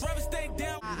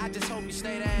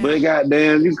But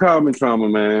goddamn, you call me Trauma,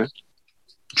 man.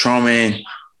 Trauma and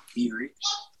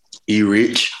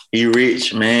E-Rich,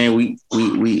 man. We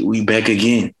back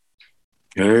again.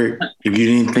 You heard? If you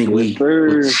didn't think we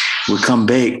come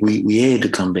back, we had to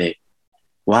come back.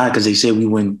 Why? Because they said we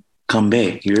wouldn't come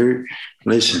back. You heard?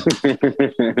 Listen,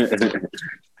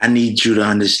 I need you to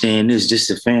understand this. This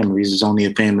is a family. This is only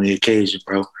a family occasion,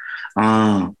 bro.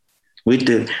 With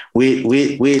some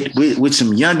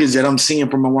youngins that I'm seeing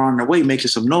from around the way making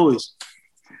some noise.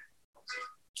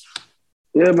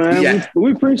 Yeah, man.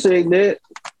 We appreciate that.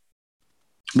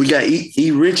 We got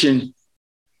E-Rich and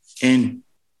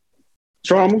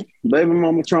Trauma, baby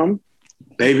mama Trauma.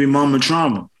 Baby mama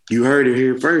Trauma. You heard it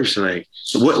here first. Like,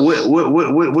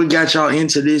 what got y'all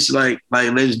into this? Like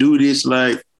let's do this.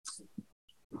 Like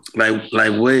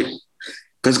what?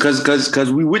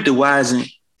 Cause we with the wise and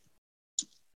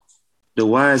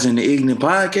the ignorant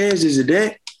podcast. Is it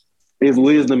that? It's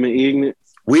wisdom and ignorant.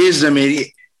 Wisdom and it.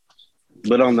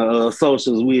 But on the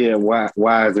socials, we have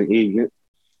wise and ignorant.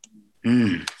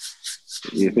 You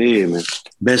feel me?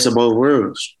 Best of both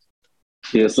worlds.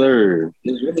 Yes, sir.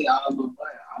 It's really all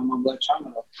my boy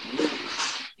Trauma.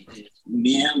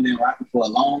 Me and him been rocking for a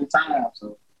long time,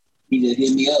 so he just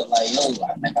hit me up like, yo,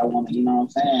 I think I want to, you know what I'm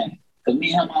saying? Because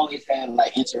me and him always had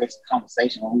like interesting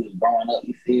conversation when we was growing up,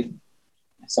 you feel me?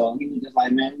 And so he was just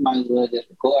like, man, we might as well just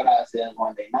record ourselves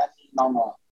one day. Not just, no, you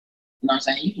know what I'm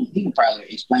saying? He can probably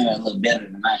explain it a little better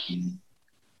than I can.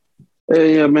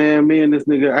 Yeah, man, me and this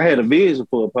nigga, I had a vision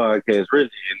for a podcast, really,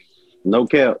 and no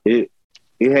cap, it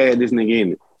had this nigga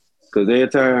in it. Because every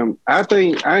time, I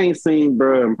think I ain't seen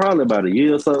bro in probably about a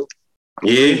year or so.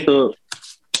 Yeah.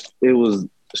 It was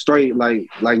straight like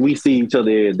we see each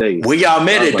other every day. Where y'all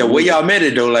met it though?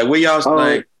 Like where y'all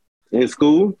like in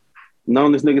school?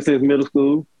 Known this nigga since middle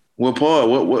school. What part?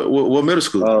 What middle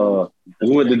school?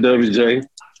 We went to WJ.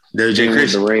 WJ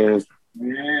Christian. The Rams.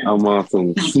 I'm on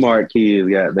some smart kids,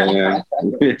 goddamn.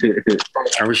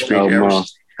 I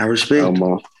respect.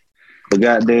 But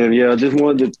goddamn, yeah, just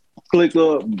wanted to click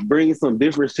up, bring some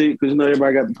different shit, because you know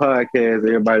everybody got the podcast,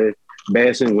 everybody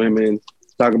bashing women,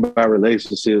 talking about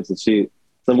relationships and shit.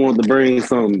 So I wanted to bring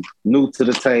some new to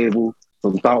the table,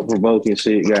 some thought-provoking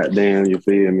shit, goddamn, you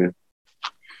feel me?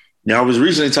 Yeah, I was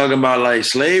recently talking about like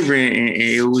slavery, and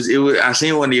it was. I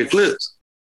seen one of your clips.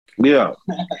 Yeah,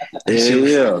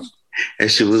 yeah. That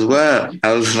shit was wild.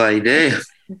 I was like, damn,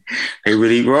 they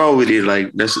really raw with it.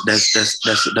 Like that's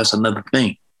another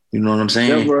thing. You know what I'm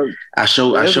saying? Yeah, I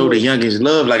show the youngest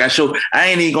love. Like I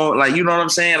ain't even gonna, like, you know what I'm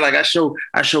saying? Like I show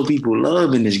people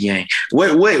love in this game.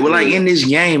 What like in this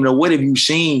game though, what have you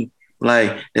seen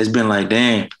like that's been like,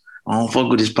 damn, I don't fuck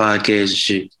with this podcast and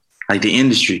shit. Like the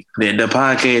industry, the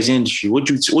podcast industry. What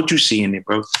you see in it,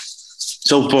 bro?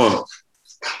 So far.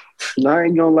 No, I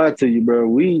ain't gonna lie to you, bro.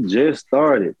 We just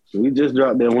started. We just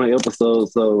dropped that one episode,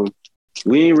 so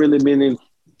we ain't really been in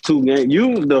two games.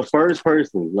 You the first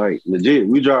person, like legit.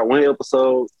 We dropped one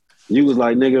episode. You was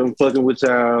like, nigga, I'm fucking with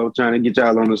y'all, trying to get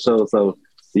y'all on the show. So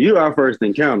you our first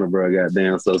encounter, bro.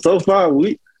 Goddamn. So far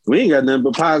we ain't got nothing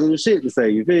but positive shit to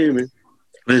say. You feel me?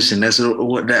 Listen, that's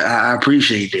what I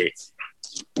appreciate that.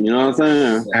 You know what I'm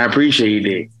saying? I appreciate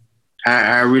that.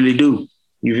 I really do.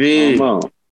 You feel me?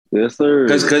 Yes, sir.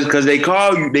 Because they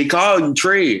call you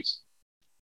Trez.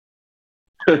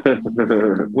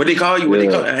 What they call you? What they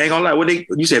call? I ain't gonna lie.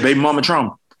 You said baby mama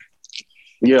Trauma.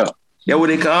 Yeah. That's what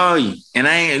they call you. And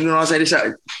I ain't, you know what I'm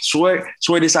saying? Swear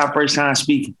this our first time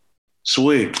speaking.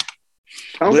 Swear.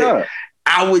 Oh God.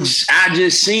 I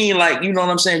just seen, like, you know what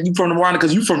I'm saying? You from the Rwanda,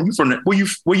 because you from the where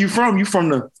you from? You from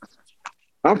the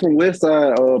I'm from West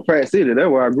Side Pratt City. That's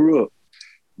where I grew up.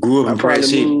 Grew up in Pratt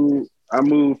City. I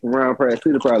moved from around Pratt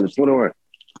City probably 21.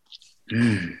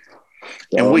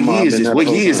 And what years is?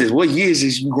 What years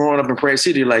is you growing up in Pratt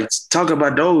City? Like, talk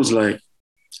about those, like,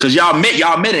 because y'all met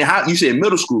in how you said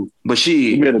middle school, but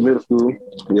she met in middle school.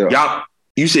 Yeah. Y'all,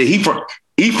 you said he from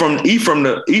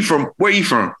where he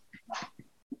from?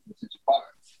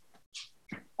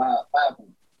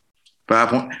 5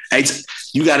 Point. Hey,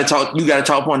 you gotta talk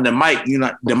on the mic. You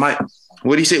know the mic.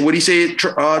 What he said,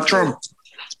 Trump. I'm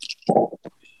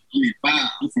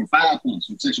from 5 Points,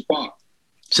 from Central Park.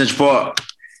 Central Park.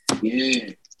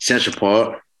 Yeah. Central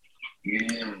Park.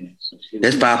 Yeah.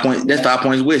 That's 5 Points. That's 5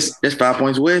 Points west. That's 5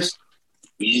 Points west.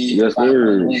 Yeah. Yes,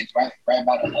 sir. Right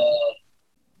by the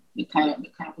complex.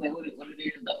 What it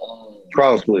is? The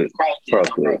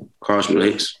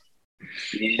Crossplex.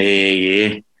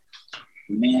 Yeah.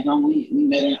 Man, we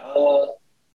met in what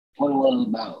it was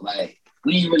about. Like,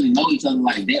 we didn't really know each other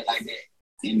like that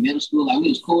in middle school. Like, we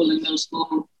was cool in middle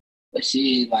school, but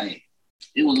shit, like,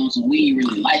 it was on some we ain't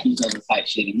really like each other type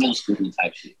shit in middle school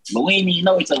type shit. But we didn't even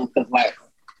know each other because like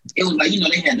it was like,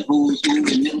 they had the who's who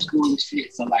in middle school and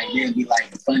shit. So like they'd be like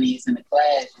the funniest in the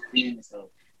class. And so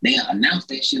they announced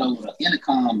that shit over the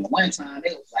intercom. And one time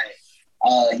they was like,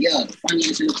 the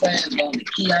funniest in the class go to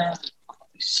Keon.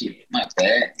 Shit, my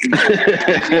bad.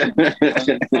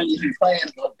 The funniest in the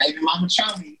class go baby mama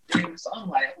Charmy. So I'm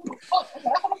like, who the fuck? I'm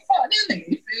like, how the fuck this nigga?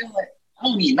 You feel like? I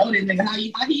don't even know this nigga how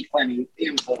he funny.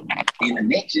 So in the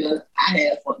next year, I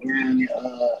had fucked around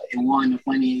and won the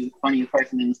funniest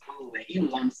person in the school, and he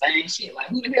was on the same shit. Like,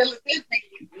 who the hell is this nigga?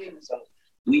 You feel me? So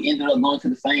we ended up going to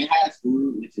the same high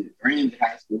school, which is Ramsey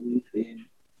High School. You feel me?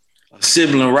 A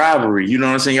sibling rivalry. You know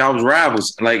what I'm saying? Y'all was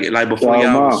rivals. Like before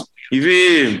y'all was. You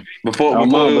feel me? Before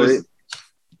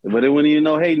but it wasn't even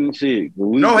no hating shit.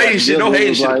 No hating shit,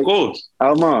 like, of course.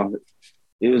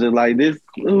 It was just like this.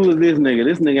 Who is this nigga?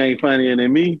 This nigga ain't funnier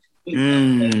than me.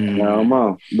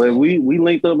 But we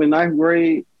linked up in 9th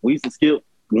grade. We used to skip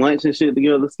lunch and shit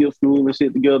together, skip school and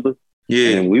shit together.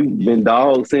 Yeah, and we've been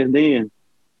dogs since then.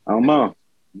 You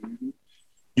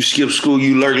skip school,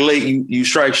 you lurk late, you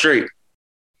strike straight.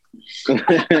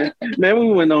 Man,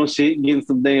 we went on shit, getting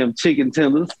some damn chicken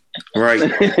tenders. Right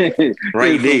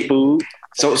there. Food.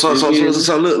 So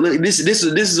look, this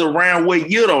is a round way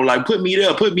year though. Like put me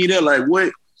there. Like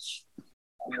what?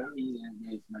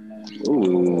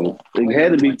 Ooh, it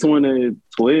had to be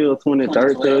 2012,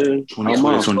 2013.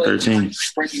 2013.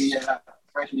 Freshman year of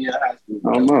high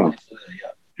school.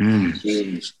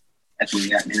 That's when we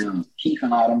got down. Keith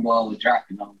and all them boys was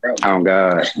dropping on, bro. Oh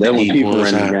God, that was Keith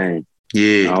running the game.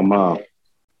 Yeah.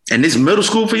 And this middle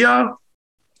school for y'all?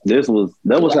 That was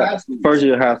first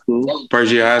year of high school.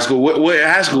 First year of high school. What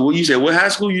high school? What you said? What high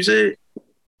school you said?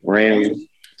 Ramsey.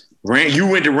 You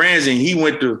went to Ramsey and he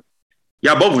went to.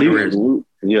 Y'all both went to Ramsey.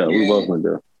 Yeah, we both went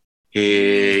there.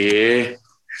 Yeah.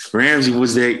 Ramsey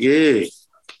was that. Yeah.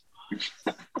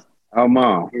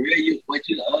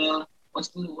 What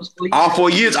school? All 4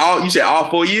 years. You said all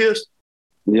 4 years?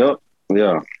 Yep.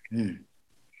 Yeah.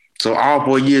 So all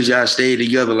 4 years y'all stayed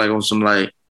together like on some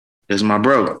like that's my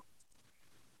bro.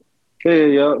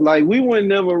 Yeah. Like we weren't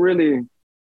never really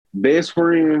best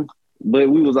friends, but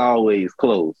we was always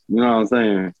close. You know what I'm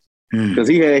saying? Because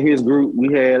he had his group,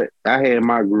 I had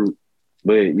my group,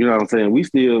 but you know what I'm saying? We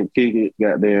still kick it,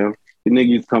 goddamn. The niggas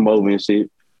used to come over and shit.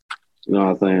 You know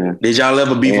what I'm saying? Did y'all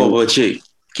ever beef over a chick?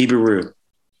 Keep it real.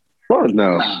 Fuck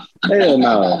no. Hell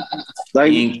no.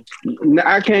 Like,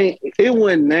 I can't, it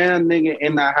wasn't now, nigga,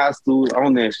 in our high school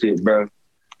on that shit, bro,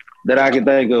 that I can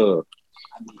think of.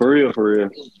 For real.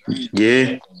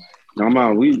 Yeah. Come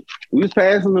on, we was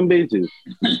passing them bitches.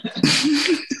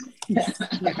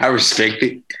 I respect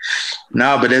it.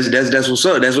 Nah, but that's what's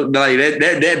up. That's what like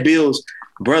that builds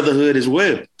brotherhood as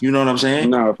well. You know what I'm saying?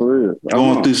 Nah, for real.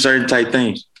 Going through certain type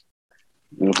things.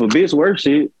 If a bitch work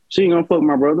shit, she ain't gonna fuck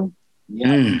my brother.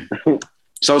 Yeah.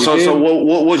 So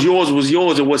what was yours was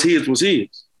yours and what's his was his.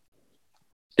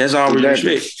 That's always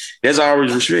respect. That's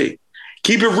always respect.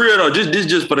 Keep it real though.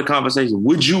 Just for the conversation.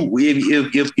 Would you,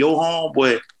 if your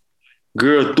homeboy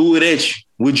girl threw it at you,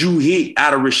 would you hit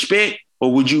out of respect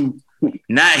or would you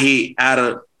not hit out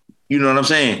of, you know what I'm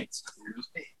saying?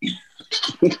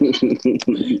 I'm not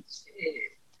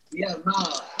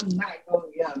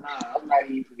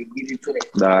even gonna get into that.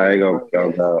 Nah, I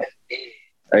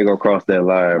ain't gonna cross that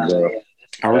line, bro.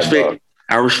 I respect it.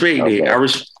 I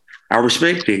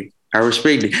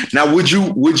respect it. Now, would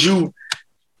you?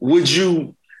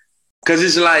 Because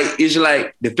it's like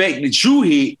the fact that you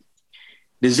hit,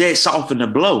 does that soften the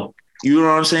blow? You know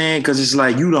what I'm saying? Because it's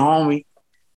like you the homie,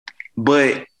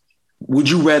 but would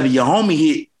you rather your homie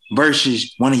hit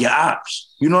versus one of your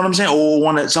ops? You know what I'm saying?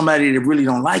 Or somebody that really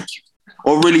don't like you,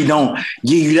 or really don't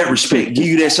give you that respect, give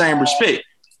you that same respect.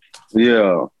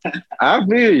 Yeah, I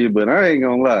feel you, but I ain't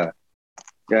gonna lie.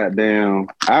 Goddamn,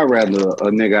 I'd rather a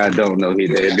nigga I don't know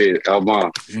hit that bitch.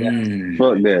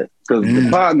 Fuck that. Cause the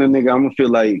partner nigga, I'm gonna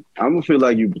feel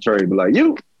like you betrayed, but like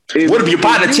you. What if your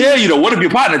partner tell you though? What if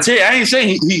your partner tell you? I ain't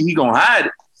saying he gonna hide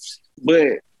it,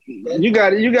 but you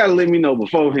gotta let me know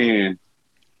beforehand.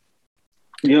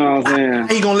 You know what I'm saying? How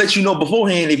he gonna let you know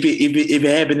beforehand if it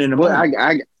happened in the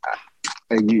moment?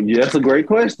 That's a great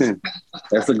question.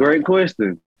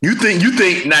 You think your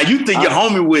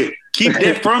homie would keep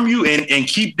that from you and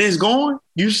keep this going?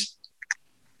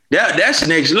 That's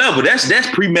next level. That's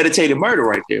premeditated murder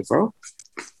right there, bro.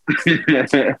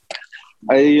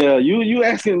 You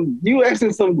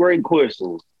asking some great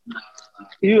questions.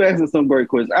 I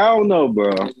don't know,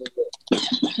 bro.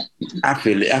 I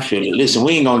feel it. Listen,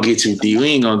 we ain't gonna get too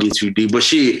deep. But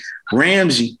shit,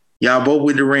 Ramsey, y'all both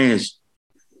with the Ramsey.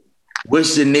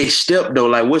 what's the next step though?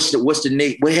 Like, what's the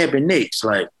next? What happened next?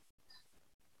 Like,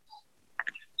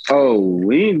 oh,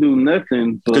 we ain't do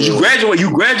nothing. Because you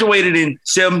graduated in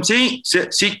 17.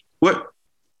 What?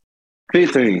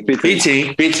 15.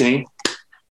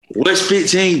 What's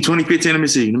 15? 2015. Let me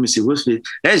see. What's 15?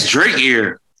 That's Drake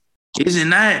era, isn't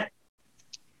that?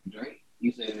 Drake.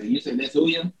 You said that's who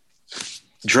you?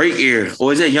 Drake era,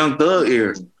 or is that Young Thug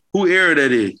era? Who era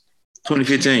that is?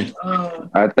 2015.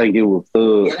 I think it was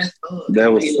Thug. Yeah,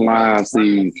 that was Slime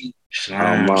Season.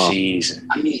 Season.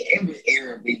 I mean, every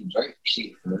era been Drake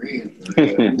shit for real.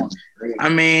 I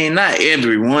mean, not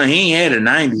everyone. He ain't had the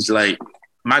 90s. Like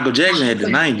Michael Jackson had the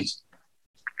 90s.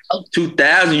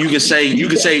 2000, you can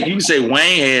say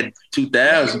Wayne had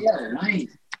 2000. Yeah,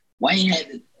 Wayne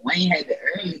had the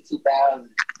early 2000s,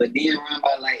 but then around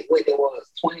by like what there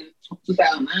was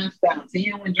 2009,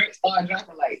 2010 when Drake started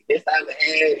dropping like Best I Ever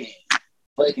Had and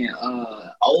fucking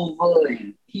Over,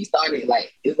 and he started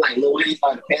like it's like Lil Wayne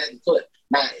started passing to it.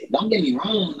 Now, don't get me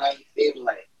wrong, like it was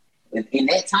like in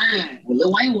that time when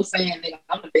Lil Wayne was saying, "Nigga,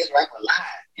 I'm the best rapper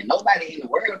alive," and nobody in the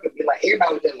world could be like,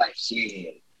 everybody was just like,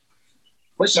 "Shit,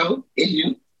 for sure, it's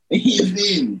you." You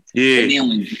feel me? Yeah. And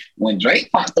then when Drake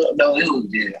popped up though, it was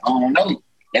just I don't know.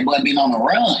 That boy been on the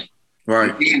run. Right.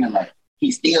 You feel me? Like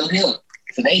he's still here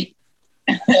today.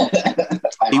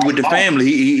 He with the family.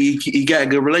 He got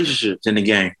good relationships in the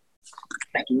game.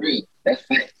 That's real. That's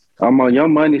fact. Your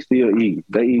money still eating.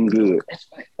 They eating good. That's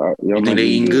fact. You think they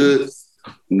eating good?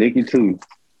 Nicki too.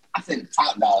 I said the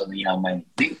top dogs in Young Money.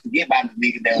 Niggas forget about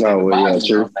the niggas that was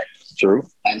true.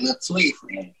 Like Lil Twist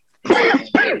and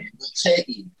Lil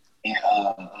Chucky and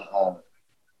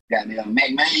goddamn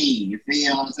McMahon. You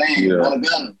feel what I'm saying?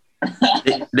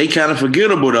 Yeah. They kind of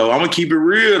forgettable though. I'm gonna keep it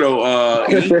real though.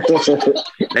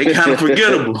 They kind of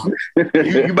forgettable.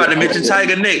 You about to mention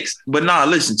Tiger next, but nah.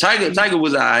 Listen, Tiger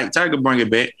was alright. Tiger bring it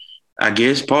back, I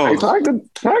guess. Pause. Hey,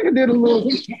 Tiger did a little.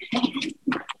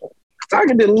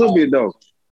 Tiger did a little bit though.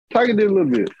 Tiger did a little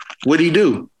bit. What'd he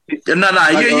do? No.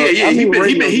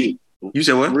 He you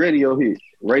said what? Radio hit.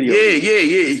 Radio. Yeah.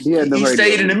 He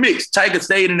stayed in the mix. Tiger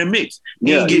stayed in the mix. He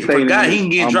didn't get forgot. He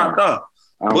didn't get dropped off.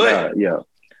 But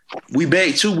we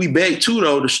back to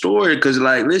though the story, because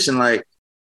like listen, like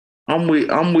I'm with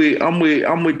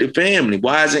the family.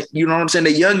 Why isn't, you know what I'm saying,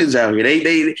 the youngins out here?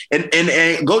 They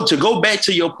and go back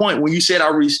to your point when you said I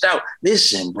reached out.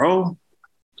 Listen, bro,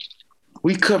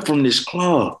 we cut from this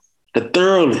club, the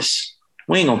Thoroughest.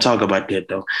 We ain't gonna talk about that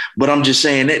though. But I'm just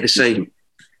saying that to say.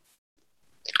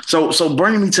 So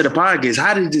bring me to the podcast.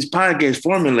 How did this podcast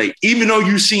formulate? Even though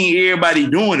you seen everybody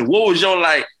doing it, what was your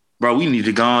like? Bro, we need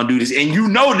to go and do this. And you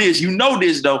know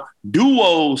this though.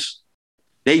 Duos,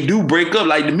 they do break up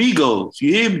like the Migos.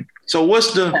 You hear me? So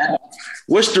what's the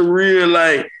real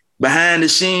like behind the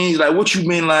scenes? Like what you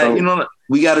been like, you know,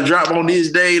 we gotta drop on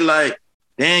this day, like,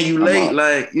 damn, you late,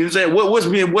 like, you know what I'm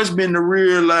saying? What's been the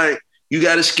real like, you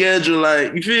got a schedule,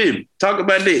 like, you feel me? Talk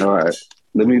about this. All right.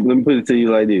 Let me put it to you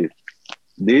like this.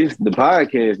 The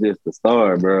podcast is the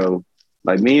start, bro.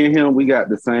 Like me and him, we got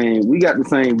the same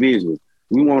vision.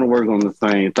 We want to work on the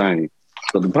same thing.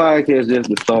 So the podcast just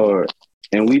the start,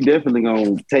 and we definitely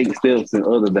gonna take steps in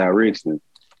other directions.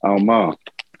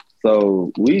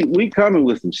 So we coming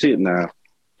with some shit now.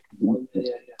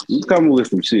 We coming with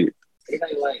some shit. It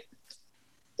ain't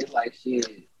like shit,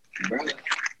 brother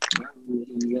hit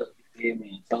me up, you feel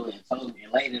me, and told me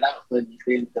and laid it out for me, you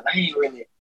feel me? Because I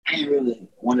ain't really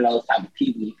one of those type of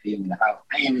people, you feel me?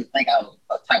 I ain't really think I was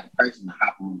a type of person to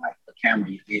hop on like a camera,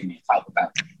 you feel me, and talk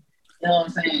about it. You know what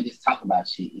I'm saying? Just talk about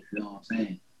shit, you feel what I'm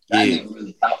saying? Yeah. I never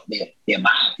really thought that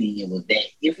my opinion was that.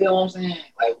 You feel what I'm saying?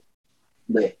 Like,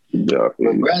 but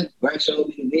Brad showed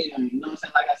me the video, you know what I'm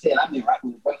saying? Like I said, I've been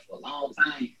rocking with Brad for a long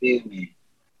time, you feel me?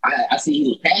 I see he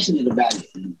was passionate about it.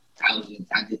 And I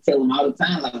just tell him all the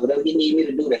time, like, whatever he need me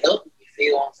to do to help him, you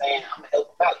feel what I'm saying? I'm gonna help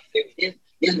him out, you feel me?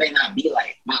 This may not be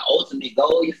like my ultimate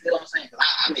goal, you feel what I'm saying? Because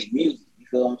I make music, you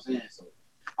feel what I'm saying? So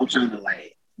I'm trying to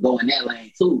like go in that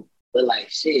lane too. But like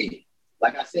shit,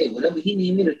 like I said, whatever he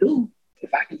need me to do,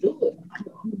 if I can do it, I'm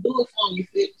gonna do it for him, you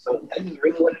feel me? So that's just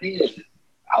really what it is.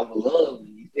 I would love,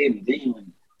 you feel me,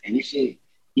 genuine. And this shit,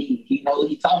 he know what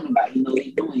he's talking about, he know what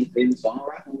he's doing, you feel me? So I'm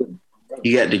rocking with him.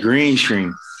 You got the green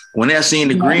screen. When I seen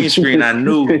the green screen, I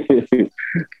knew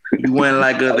you went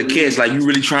like the kids, like you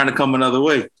really trying to come another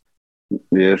way.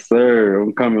 Yes, sir.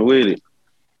 I'm coming with it.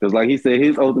 Because like he said,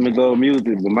 his ultimate goal music,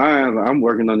 but mine, I'm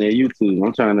working on that YouTube.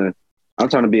 I'm trying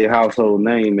to be a household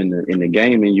name in the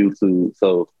gaming YouTube.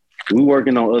 So we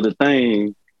working on other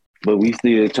things, but we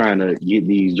still trying to get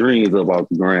these dreams up off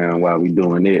the ground while we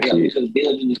doing that shit.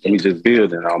 We just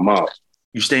building our mouth.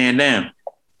 You staying down?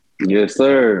 Yes,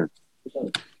 sir.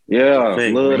 Yeah,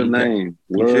 love the name.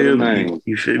 You feel me?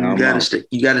 You feel me?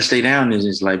 You gotta stay down in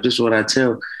this life. This is what I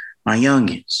tell my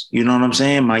youngins. You know what I'm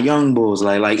saying? My young boys,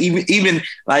 like even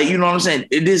like, you know what I'm saying?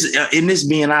 In this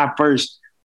being our first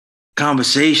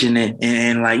conversation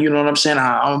and like, you know what I'm saying?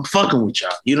 I'm fucking with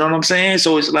y'all. You know what I'm saying?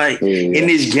 So it's like in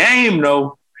this game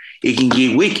though, it can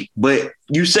get wicked. But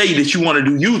you say that you want to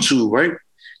do YouTube, right?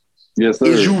 Yes, sir.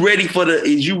 Is you ready for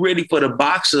the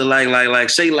boxer? Like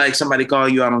say like somebody call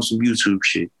you out on some YouTube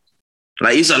shit.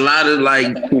 Like it's a lot of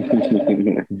like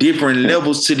different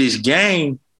levels to this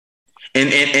game.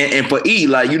 And for E,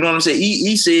 like, you know what I'm saying?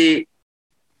 E said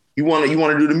you wanna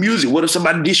do the music. What if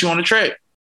somebody dish you on the track?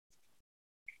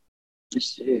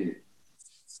 Shit,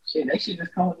 that shit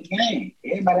just come with the game.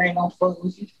 Everybody ain't gonna fuck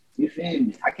with you. You feel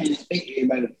me? I can't expect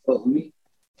everybody to fuck with me.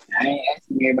 I ain't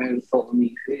asking everybody to fuck with me.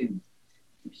 You feel me?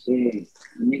 Shit,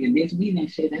 the nigga this week and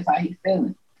shit, that's how he's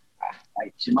feeling.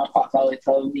 Like shit, my pops always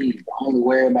told me to only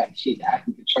worry about the shit that I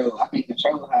can control. I can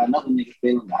control how another nigga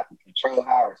feeling, but I can control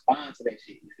how I respond to that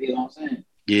shit. You feel what I'm saying?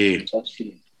 Yeah. So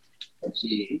shit. It just,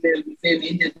 you feel me?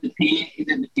 It just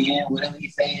depends. Whatever you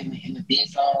say in the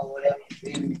dance song or whatever, you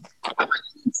feel me? I might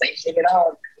not say shit at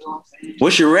all. You know what I'm saying?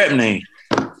 What's your rap name?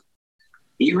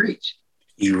 E Rich.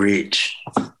 E Rich.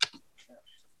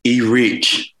 E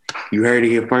Rich. You heard it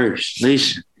here first.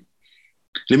 Listen.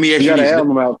 Let me ask you. He got an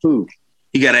album out too.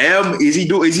 He got an album. Is he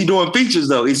doing features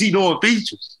though? Is he doing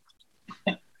features?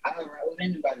 I don't rap with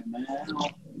anybody, man.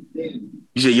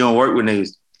 You said you don't work with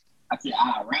niggas. I said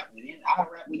I rap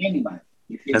with anybody.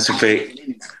 That's a fact.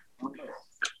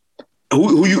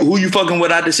 Who you fucking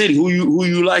with out the city? Who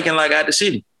you liking like out the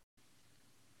city?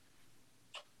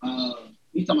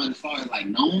 You talking about as far as like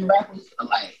known rappers or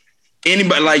like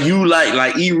anybody like you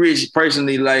like E Rich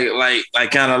personally like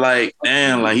kind of like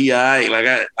damn like he alright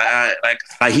like I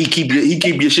like he keep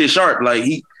your shit sharp like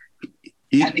he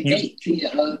at the gate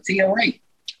Tia Ray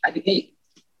at the gate.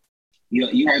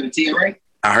 You heard of Tia Ray?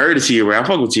 I heard of Tia Ray. I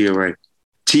fuck with Tia Ray.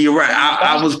 Tia Ray.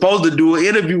 I was supposed to do an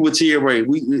interview with Tia Ray.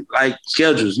 We like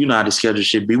schedules. You know how the schedule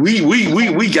should be.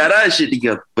 We got our shit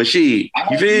together. But you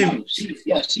feel me? She's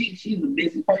a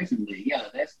busy person. But yeah,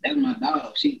 that's my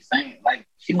dog. She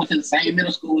went to the same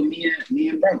middle school with me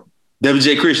and bro.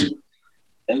 WJ Christian.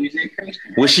 WJ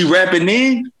Christian. Right? Was she rapping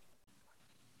then?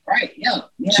 Right. Yeah.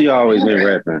 She always been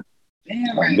rapping.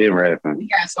 Yeah, right. Been rapping.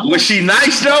 Was she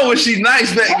nice though? Was she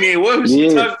nice back then? What was she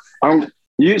talking?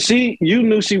 You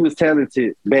knew she was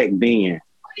talented back then.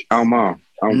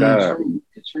 God.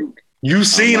 You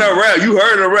seen her rap. You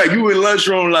heard her rap. You in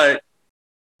lunchroom like.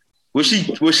 Was she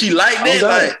like that?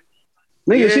 Like,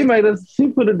 nigga, yeah. She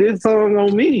put a diss song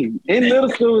on me in middle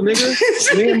school,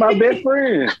 nigga. Me and my best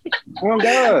friend. Oh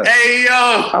God. Hey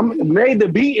yo. I made the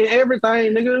beat and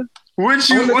everything, nigga.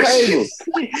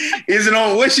 Is it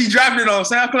on? What she dropped it on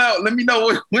SoundCloud? Let me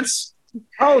know what's.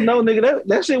 Oh no, nigga,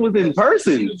 that shit was in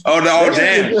person. Oh no,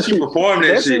 damn, she performed that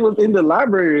shit. That shit was in the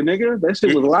library, nigga. That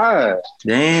shit was live.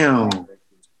 Damn.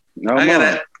 No, I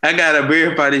gotta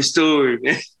verify this story.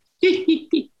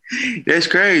 That's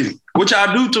crazy. What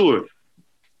y'all do to her?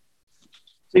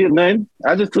 Shit, man.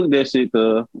 I just took that shit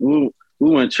we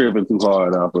weren't tripping too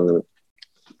hard off of it.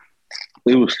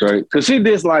 It was straight. Cause she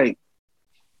did like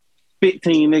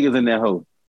 15 niggas in that hole.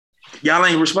 Y'all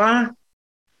ain't respond?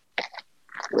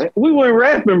 We weren't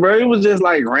rapping, bro. It was just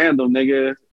like random,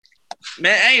 nigga.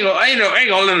 Man, I ain't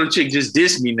gonna let no chick just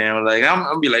diss me now. Like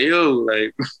I'm be like, yo,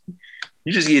 like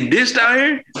you just getting dissed out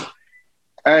here.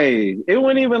 Hey, it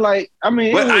wasn't even like. I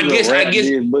mean, but I guess,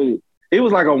 but it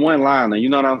was like a one liner. You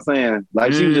know what I'm saying?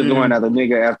 Like she was just going after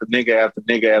nigga after nigga after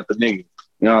nigga after nigga. You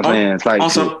know what I'm saying? It's like on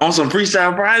some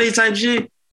Freestyle Friday type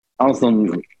shit. On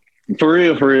some for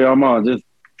real. I'm on just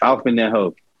off in that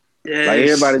hoe. Yes. Like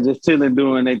everybody just chilling,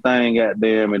 doing their thing,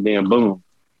 goddamn, and then boom,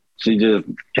 she just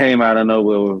came out of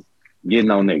nowhere, getting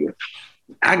on niggas.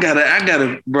 I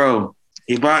gotta, bro.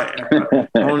 If I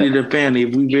only the family,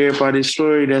 if we verify this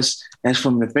story, that's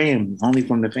from the family, only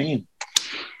from the family.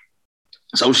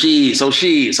 So she.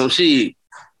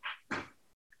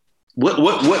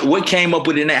 What came up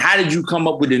with the name? How did you come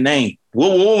up with the name?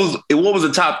 What was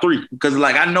the top three? Because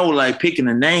like I know like picking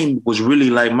a name was really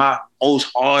like my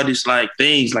most hardest like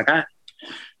things. Like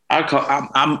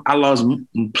I lost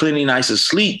plenty nights of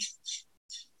sleep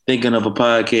thinking of a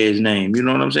podcast name. You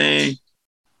know what I'm saying?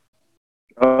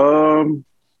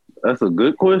 That's a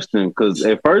good question. Because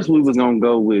at first we was gonna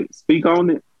go with Speak On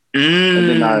It, and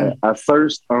then I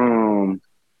searched on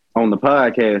the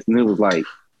podcast and it was like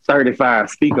 35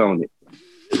 Speak On It.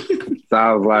 So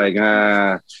I was like,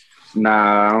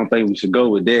 nah, I don't think we should go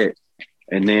with that.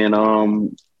 And then I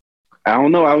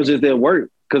don't know, I was just at work.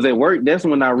 Cause at work, that's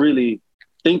when I really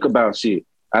think about shit.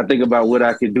 I think about what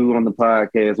I could do on the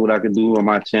podcast, what I could do on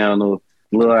my channel,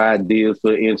 little ideas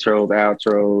for intros,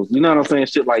 outros. You know what I'm saying?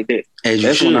 Shit like that.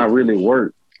 That's when I really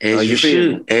work. As you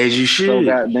should. As you should. So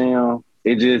goddamn,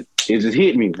 it just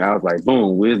hit me. I was like,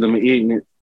 boom, wisdom and ignorance.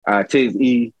 I text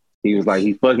E. He was like,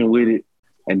 he fucking with it.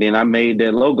 And then I made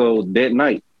that logo that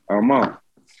night. That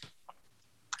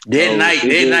night,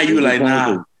 you were like,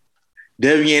 nah.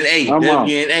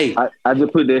 WNA. I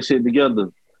just put that shit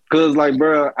together. Cause like,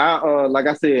 bro, like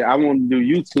I said, I wanted to do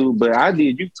YouTube, but I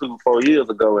did YouTube 4 years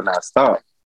ago and I stopped.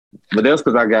 But that's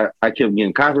because I kept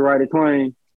getting copyrighted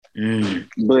claims.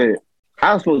 But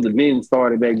I was supposed to been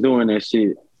started back doing that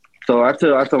shit. So I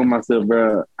told myself,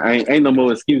 bro, ain't no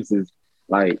more excuses.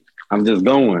 Like, I'm just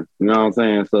going. You know what I'm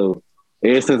saying? So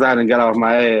ever since I done got off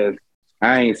my ass,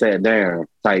 I ain't sat down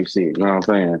type shit. You know what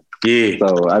I'm saying? Yeah.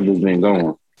 So I just been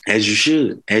going. As you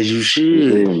should. You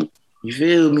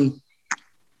feel me?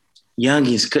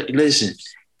 Youngins, listen,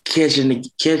 catching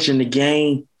the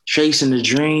game, chasing the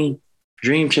dream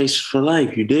chasers for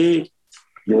life. You dig?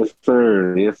 Yes,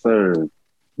 sir.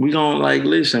 We gonna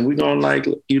listen. We gonna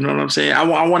you know what I'm saying? I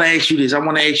want to ask you this. All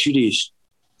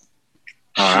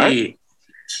right.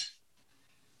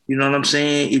 You know what I'm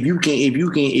saying? If you can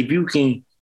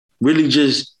really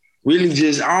just,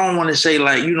 I don't want to say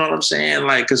you know what I'm saying?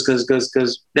 Cause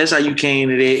that's how you came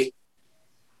to that.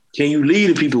 Can you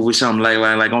lead the people with something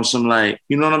like on some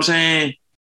you know what I'm saying?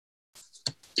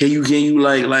 Can you cause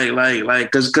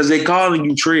they calling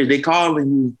you Trez, they calling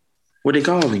you what they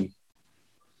calling you?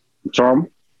 Charm.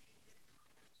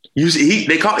 You see,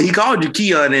 he called you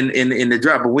Keon in the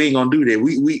drop, but we ain't gonna do that.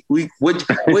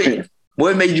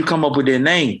 What made you come up with that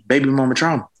name, Baby Mama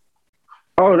Trauma?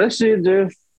 Oh, that shit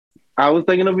just I was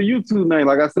thinking of a YouTube name.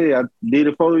 Like I said, I did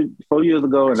it 4 years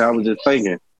ago, and I was just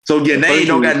thinking. So your name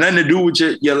don't got nothing to do with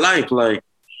your life,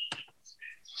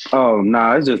 Oh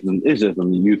nah, it's just a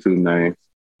YouTube name.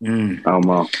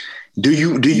 Do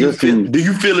you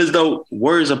feel as though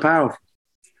words are powerful?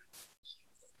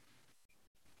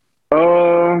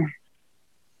 I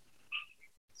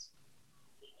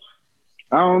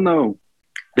don't know.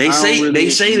 They say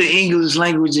the English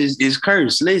language is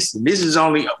cursed. Listen, this is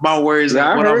only about words.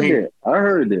 Yeah, I heard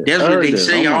that. That's what they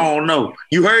say. I don't know.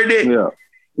 You heard that?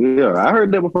 Yeah, I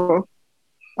heard that before.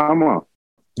 I'm on.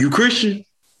 You Christian?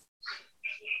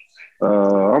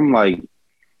 I'm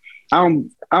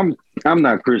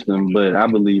not Christian, but I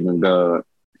believe in God.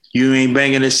 You ain't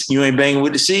banging this. You ain't banging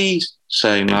with the seeds.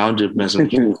 Say no, I'm just messing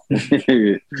with you.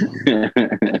 You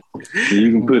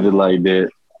can put it like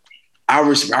that. I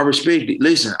respect it.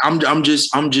 Listen, I'm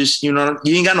just you know,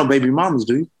 you ain't got no baby mamas,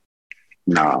 do you?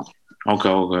 Nah.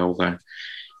 Okay.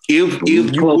 If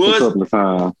you was a couple of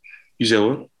times. You said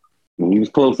what? You was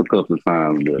close a couple of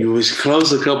times. But... You was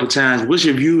close a couple of times. What's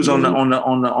your views on the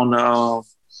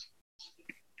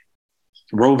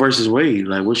Roe versus Wade?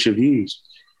 What's your views?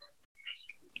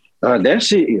 That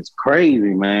shit is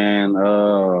crazy, man.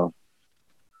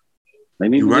 They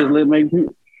need to just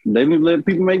let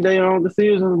people make their own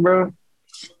decisions, bro.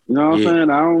 You know what I'm saying?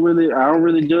 I don't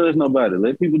really judge nobody.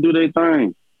 Let people do their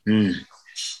thing.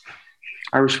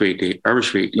 I respect it.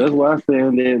 That's why I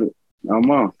stand there.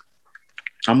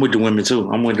 I'm with the women too.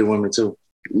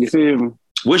 You feel me?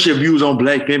 What's your views on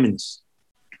black feminists?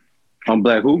 On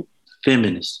black who?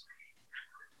 Feminists.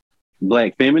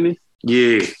 Black feminists?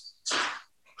 Yeah.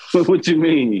 What you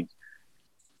mean?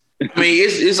 I mean,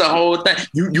 it's a whole thing.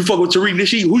 You fuck with Tariq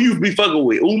Nasheed. Who you be fucking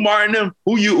with? Umar and them?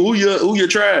 Who your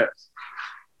tribe?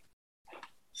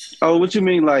 Oh, what you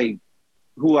mean?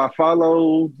 Who I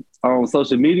follow on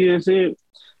social media and shit?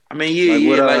 I mean,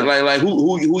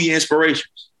 who your inspirations?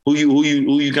 Who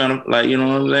you kind of you know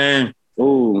what I'm saying?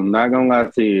 Oh, not gonna lie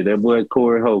to you, that boy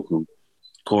Corey Holcomb.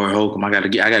 I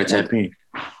gotta tap in.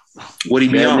 What he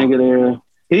be on? Nigga there,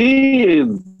 he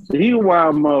a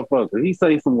wild motherfucker. He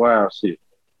say some wild shit.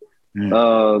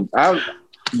 About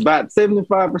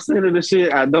 75% of the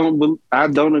shit I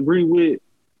don't agree with,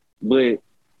 but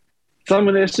some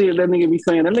of that shit that nigga be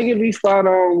saying, that nigga be spot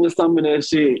on with some of that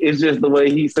shit. It's just the way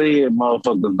he said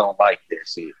motherfuckers don't like that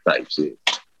shit type shit.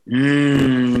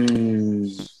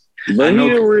 But he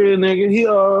a real nigga.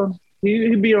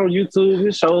 He be on YouTube.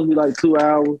 His shows be 2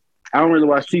 hours. I don't really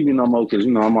watch TV no more because,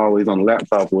 you know, I'm always on the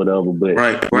laptop or whatever. But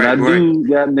when I do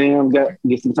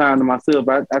get some time to myself,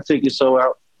 I check his show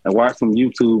out and watch some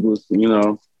YouTubers, you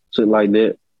know, shit like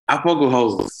that. I fuck with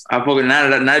hoes. Now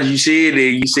that you said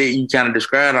it, you kind of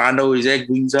described it. I know exactly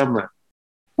what you're talking about.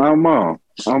 I'm on.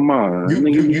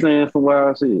 Nigga be saying some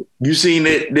wild shit. You seen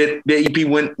that EP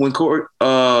when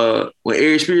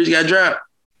Aries Spears got dropped?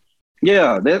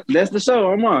 Yeah, that's the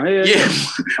show. I'm on. Hell yeah.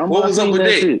 What was up with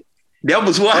that? Shit. That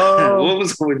was what. What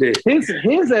was with that?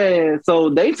 His ass. So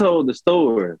they told the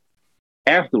story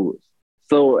afterwards.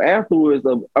 So afterwards,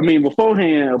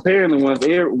 beforehand, apparently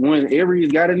when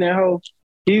Aries got in that hole,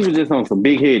 he was just on some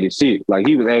big headed shit. Like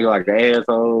he was acting like an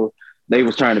asshole. They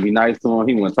was trying to be nice to him.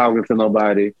 He wasn't talking to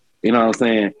nobody. You know what I'm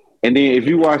saying? And then if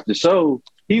you watch the show,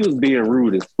 he was being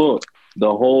rude as fuck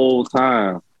the whole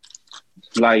time.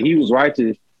 Like he was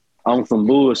righteous on some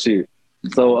bullshit.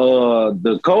 So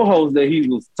the co-host that he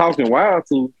was talking wild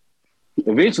to,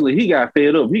 eventually he got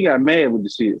fed up. He got mad with the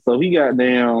shit. So he got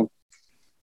down.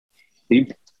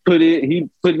 He put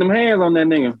them hands on that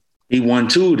nigga. He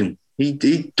 1-2'd him. He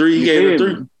gave it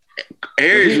 3.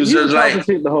 Aries was just like talking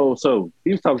shit the whole show.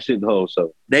 He was talking shit the whole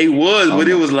show. They was, but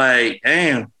it was like,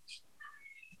 damn.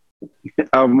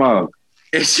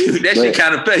 That shit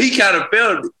kind of felt. He kind of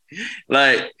felt it.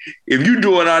 Like if you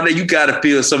doing all that, you gotta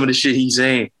feel some of the shit he's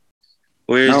saying.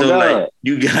 Whereas like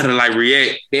you gotta like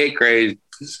react that crazy.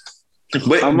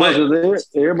 But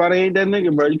everybody ain't that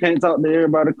nigga, bro. You can't talk to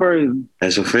everybody crazy.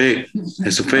 That's a fact.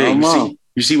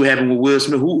 You see what happened with Will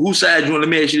Smith? Whose side you want? Let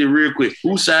me ask you this real quick.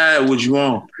 Whose side was you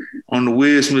on the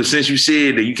Will Smith? Since you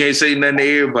said that you can't say nothing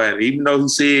to everybody, even though he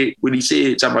said what he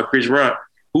said, talking about Chris Rock.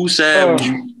 Whose side was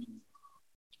you?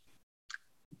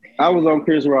 I was on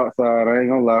Chris Rock's side. I ain't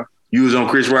gonna lie. You was on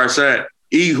Chris Rock's side.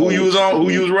 E, who you was on? Who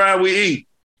you was riding with? E.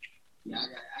 Yeah,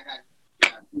 I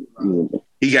got.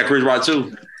 He got Chris Rock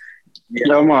too.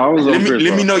 Yeah, I was on Chris Rock.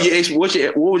 Let me know what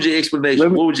was your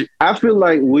explanation? I feel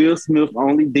like Will Smith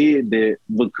only did that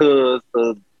because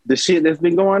of the shit that's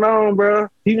been going on, bro.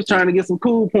 He was trying to get some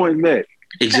cool points back.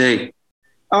 Exactly.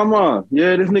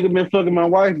 Yeah, this nigga been fucking my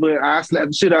wife, but I slapped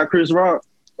the shit out of Chris Rock.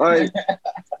 Like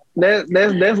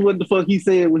that's what the fuck he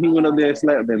said when he went up there and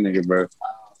slapped that nigga, bro.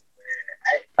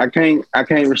 I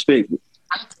can't respect it.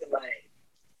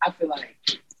 I feel like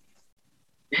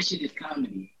that shit is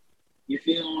comedy. You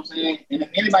feel what I'm saying? And if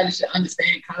anybody should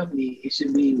understand comedy, it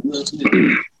should be Will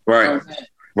Smith. Right.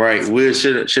 Right. Will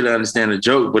should understand the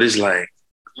joke, but it's like,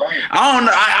 right. I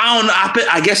don't know.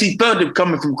 I guess he felt it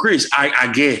coming from Chris.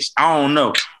 I guess. I don't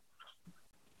know.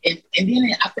 And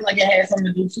then I feel like it had something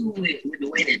to do too with the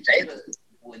way that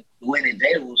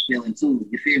Jada was feeling too.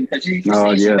 You feel me? Because she made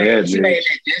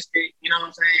that gesture. You know what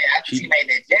I'm saying? After she made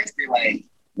that gesture, like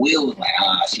Will was like,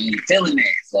 she ain't feeling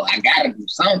that, so I gotta do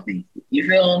something. You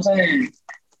feel what I'm saying?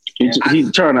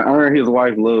 He's trying to earn his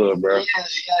wife's love, bro.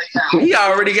 Yeah. He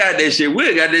already got that shit.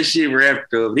 Will got that shit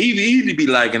wrapped up. He be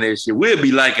liking that shit. Will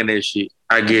be liking that shit,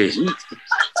 I guess.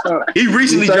 He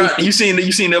recently dropped. You seen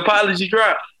the apology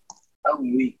drop? Nah.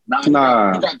 He dropped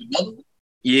another one?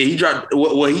 Yeah, he dropped.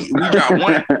 We dropped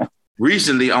one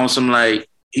recently on some like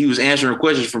he was answering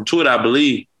questions from Twitter, I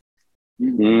believe.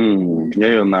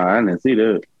 Hell nah, I didn't see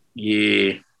that.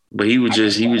 Yeah, but he was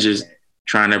just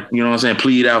trying to, you know what I'm saying,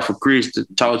 plead out for Chris to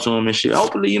talk to him and shit.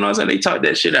 Hopefully, you know what I'm saying, they talk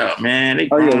that shit out, man. They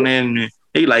grown in,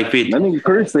 they like 50. That nigga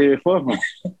Chris said, fuck him.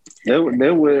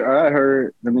 That what I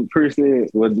heard. I mean, Chris said,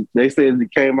 they said he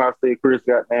came out and said Chris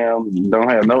got down, don't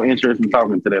have no interest in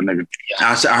talking to that nigga.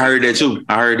 I heard that too.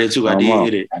 I did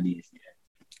hear it.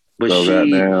 But so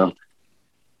goddamn.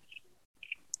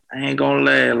 I ain't gonna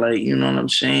lie, like, you know what I'm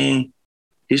saying?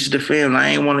 This is the family. I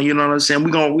ain't wanna, you know what I'm saying?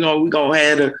 We gonna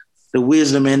have the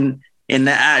wisdom and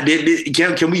the I.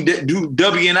 Can we do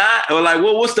W and I? Or like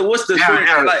what's the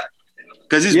like?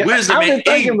 Because it's wisdom. I've been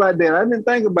thinking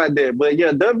about that. But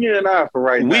yeah, W and I for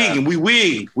right now. We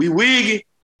wigging.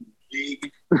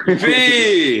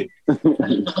 Yeah.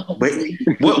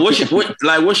 But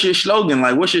what's your slogan?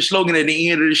 Like, what's your slogan at the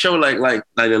end of the show? Like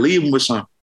to leave them with something.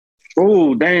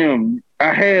 Oh, damn.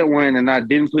 I had one and I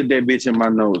didn't put that bitch in my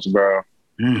notes, bro.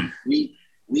 We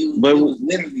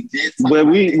literally just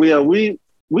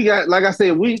we got, like I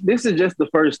said, this is just the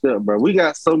first step, bro. We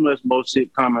got so much more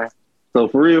shit coming. So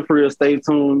for real, stay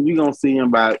tuned. You're gonna see in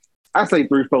about, I say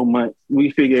 3-4 months. We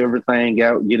figure everything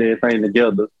out, get everything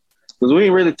together. Because we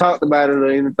ain't really talked about it or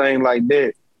anything like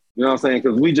that. You know what I'm saying?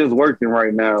 Because we just working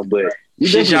right now, but we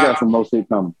definitely got some more shit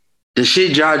coming. The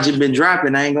shit y'all just been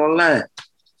dropping, I ain't gonna lie.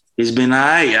 It's been all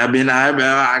right.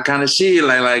 I kind of see it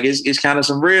like it's kind of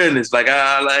some realness. Like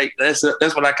that's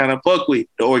what I kind of fuck with,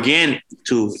 the organic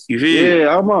to it. You feel?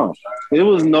 Yeah, I'm on. It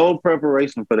was no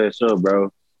preparation for that show,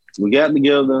 bro. We got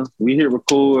together. We hit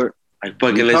record. Like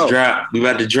fuck it, let's drop. We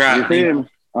about to drop. You feel me?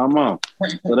 I'm on.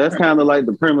 So that's kind of like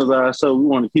the premise of our show. We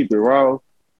want to keep it raw.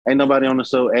 Ain't nobody on the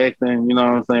show acting. You know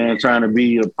what I'm saying? Trying to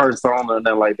be a persona or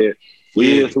nothing like that.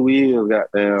 We is who we is,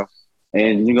 goddamn.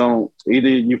 And you gonna either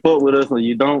you fuck with us or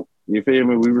you don't. You feel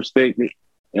me? We respect it.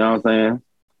 You know what I'm saying?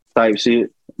 Type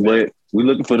shit. But we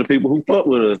looking for the people who fuck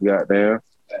with us, goddamn.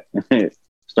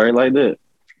 Straight like that.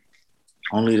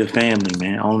 Only the family,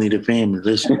 man. Only the family.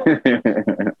 Listen.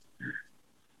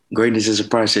 Greatness is a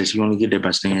process. You only get there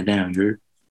by staying down. You heard?